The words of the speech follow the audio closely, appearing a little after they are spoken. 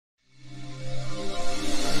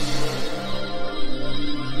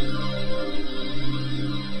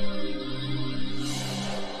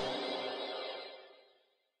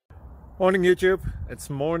Morning YouTube,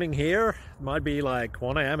 it's morning here. It might be like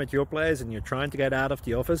 1 a.m. at your place and you're trying to get out of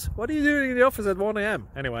the office. What are you doing in the office at 1 a.m?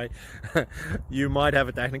 Anyway, you might have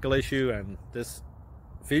a technical issue and this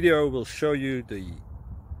video will show you the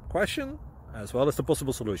question as well as the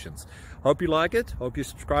possible solutions. Hope you like it, hope you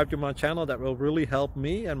subscribe to my channel. That will really help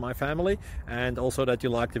me and my family, and also that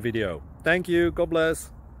you like the video. Thank you, God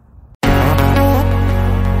bless.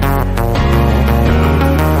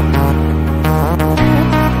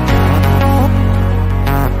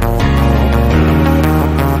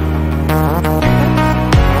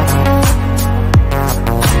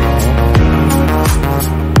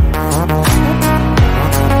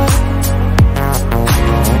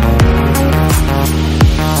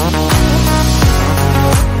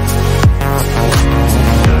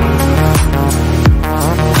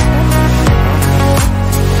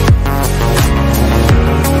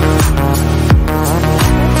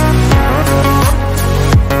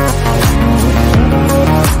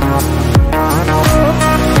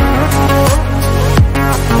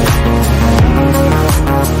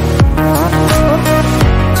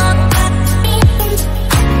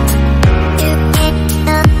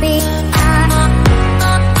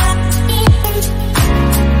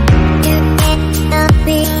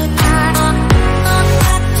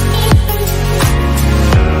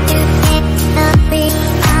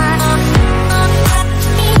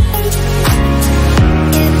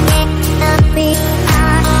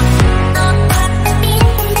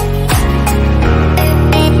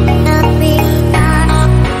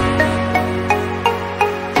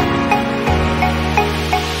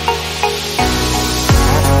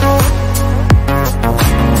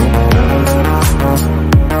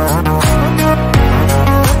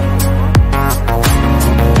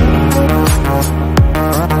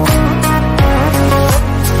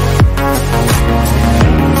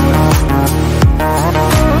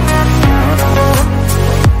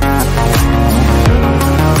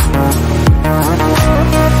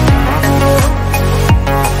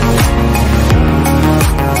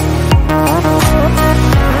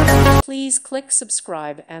 Please click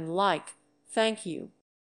subscribe and like. Thank you.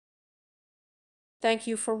 Thank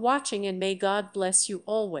you for watching and may God bless you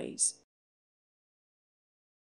always.